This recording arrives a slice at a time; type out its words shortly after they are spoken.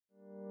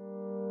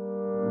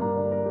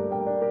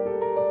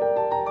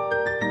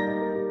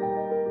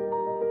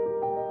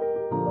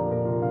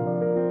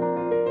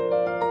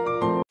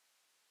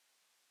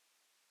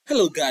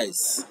Hello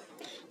guys.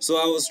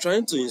 So I was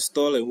trying to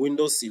install a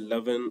Windows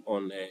 11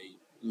 on a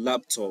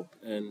laptop,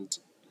 and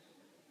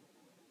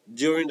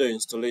during the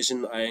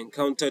installation I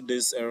encountered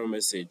this error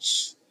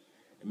message.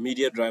 A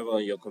media driver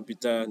on your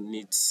computer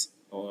needs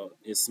or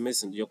is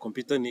missing. Your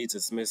computer needs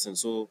is missing.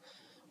 So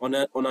on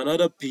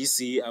another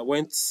PC I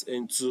went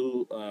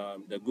into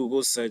the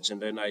Google search,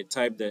 and then I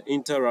typed the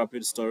Intel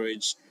Rapid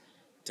Storage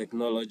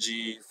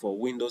technology for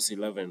Windows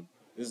 11.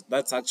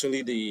 That's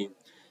actually the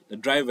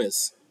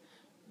drivers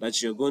that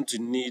you're going to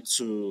need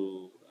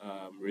to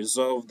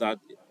resolve that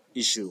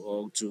issue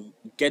or to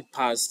get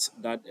past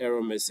that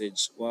error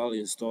message while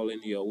installing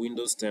your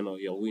Windows 10 or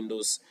your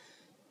Windows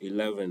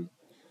 11.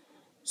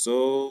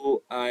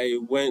 So I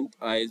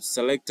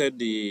selected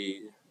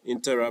the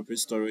interrupted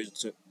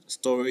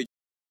storage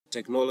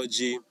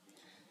technology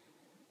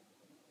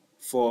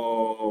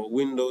for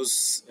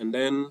Windows, and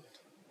then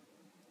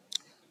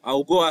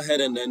I'll go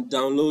ahead and then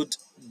download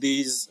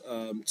these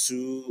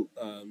two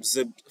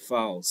zipped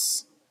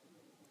files.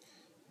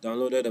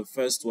 Downloaded the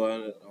first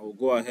one. I'll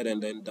go ahead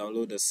and then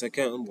download the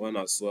second one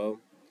as well.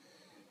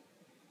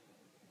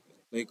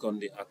 Click on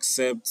the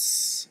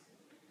accept,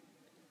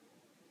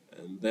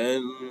 and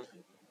then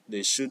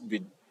they should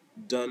be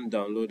done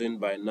downloading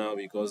by now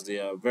because they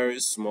are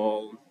very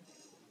small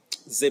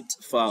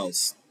zipped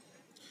files.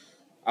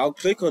 I'll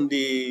click on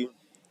the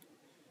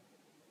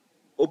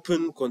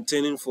open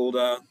containing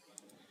folder,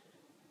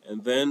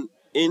 and then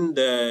in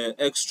the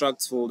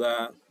extract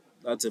folder,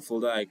 that's a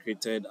folder I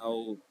created,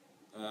 I'll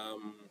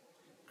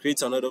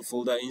create another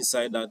folder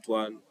inside that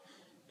one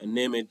and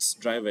name it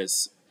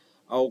drivers.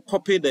 I'll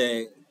copy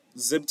the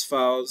zipped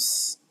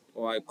files,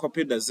 or I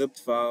copied the zipped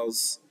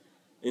files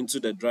into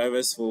the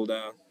drivers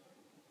folder,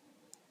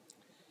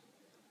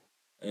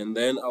 and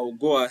then I'll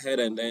go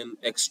ahead and then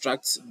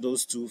extract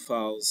those two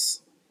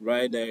files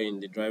right there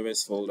in the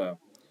drivers folder.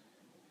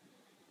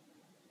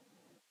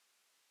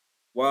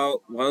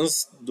 Well,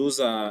 once those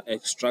are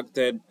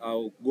extracted,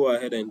 I'll go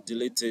ahead and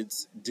delete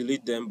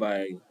them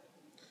by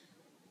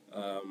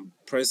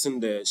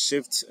pressing the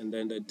shift and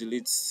then the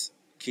delete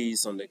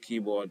keys on the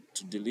keyboard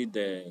to delete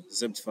the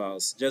zipped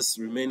files, just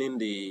remaining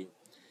the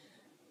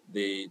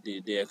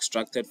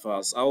extracted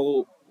files. I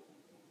will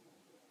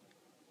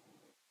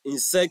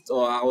insert,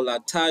 or I will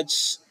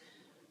attach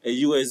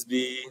a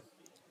USB,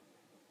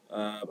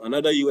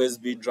 another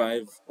USB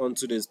drive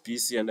onto this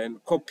PC, and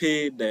then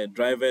copy the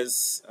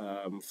drivers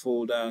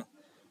folder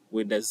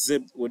with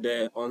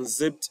the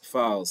unzipped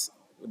files,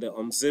 with the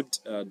unzipped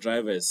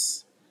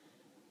drivers.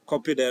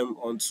 Copy them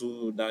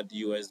onto that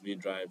USB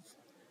drive,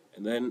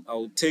 and then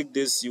I'll take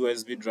this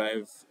USB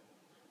drive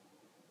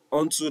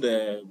onto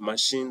the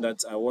machine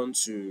that I want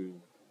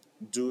to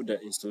do the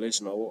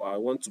installation, or I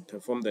want to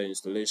perform the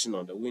installation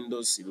on the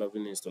Windows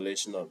 11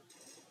 installation on.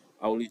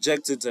 I'll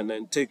eject it and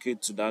then take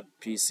it to that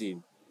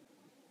PC.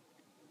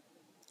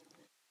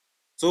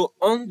 So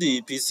on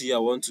the PC I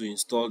want to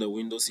install the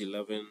Windows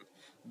 11,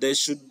 there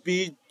should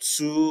be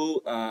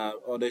two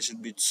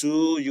USBs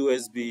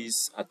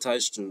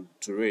attached to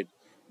it.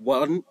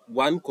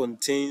 One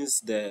contains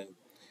the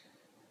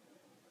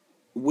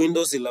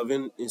Windows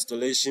 11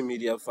 installation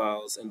media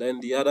files, and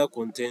then the other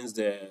contains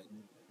the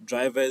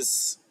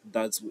drivers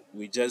that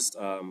we just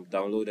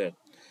downloaded.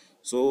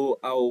 So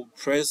I'll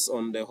press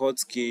on the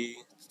hotkey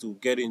to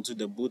get into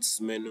the boot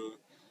menu.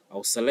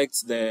 I'll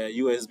select the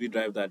USB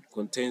drive that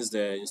contains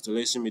the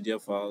installation media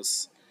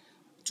files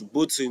to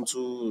boot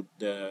into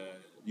the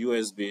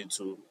USB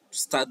to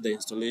start the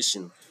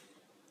installation.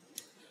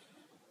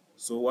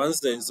 So once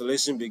the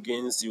installation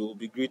begins, you will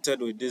be greeted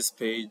with this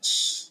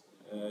page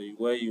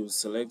where you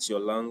select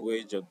your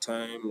language, your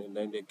time, and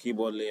then the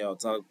keyboard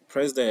layout. I'll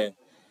press the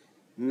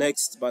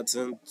next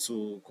button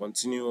to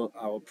continue.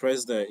 I'll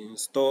press the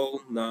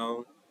install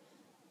now,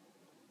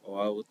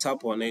 or I will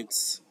tap on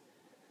it,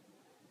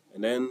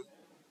 and then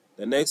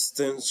the next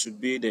thing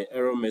should be the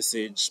error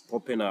message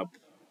popping up.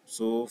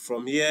 So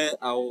from here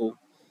I will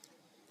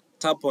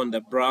tap on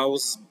the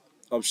browse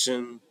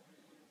option,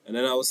 and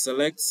then I will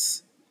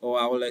select, or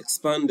I will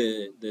expand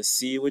the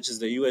C, which is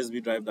the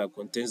USB drive that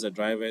contains the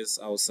drivers.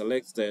 I will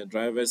select the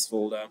drivers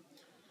folder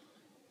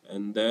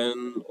and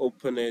then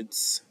open it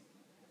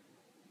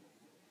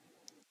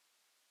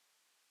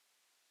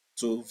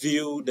to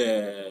view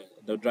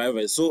the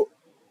drivers. So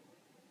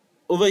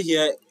over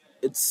here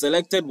it's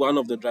selected one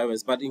of the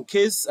drivers, but in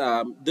case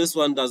this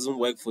one doesn't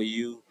work for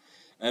you,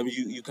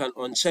 you can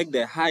uncheck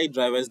the hide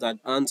drivers that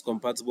aren't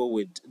compatible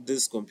with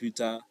this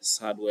computer's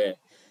hardware,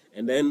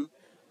 and then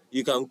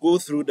you can go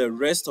through the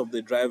rest of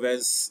the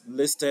drivers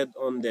listed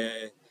on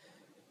there,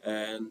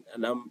 and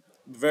I'm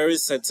very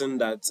certain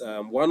that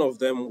one of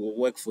them will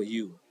work for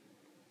you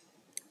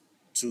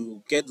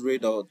to get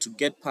rid or to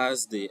get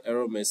past the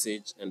error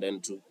message and then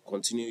to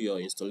continue your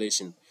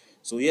installation.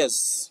 So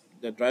yes,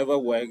 the driver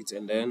worked,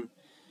 and then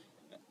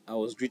I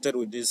was greeted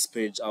with this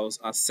page. I will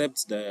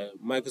accept the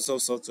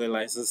Microsoft software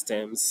license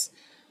terms.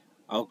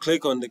 I'll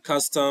click on the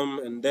custom,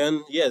 and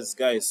then yes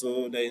guys,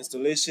 so the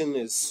installation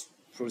is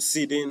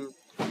proceeding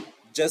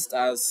just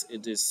as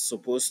it is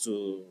supposed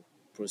to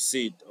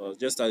proceed, or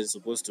just as it's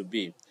supposed to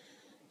be.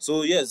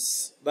 So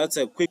yes, that's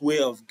a quick way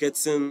of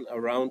getting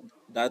around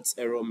that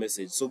error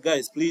message. So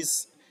guys,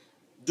 please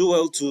do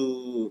well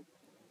to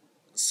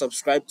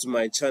subscribe to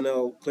my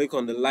channel, click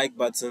on the like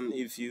button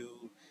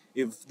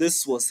if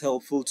this was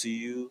helpful to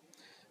you,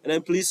 and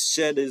then please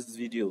share this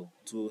video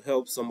to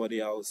help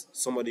somebody else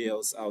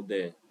out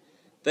there.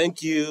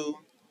 Thank you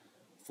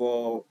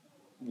for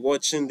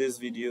watching this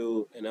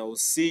video, and I will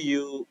see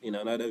you in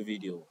another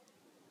video.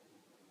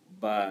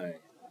 Bye.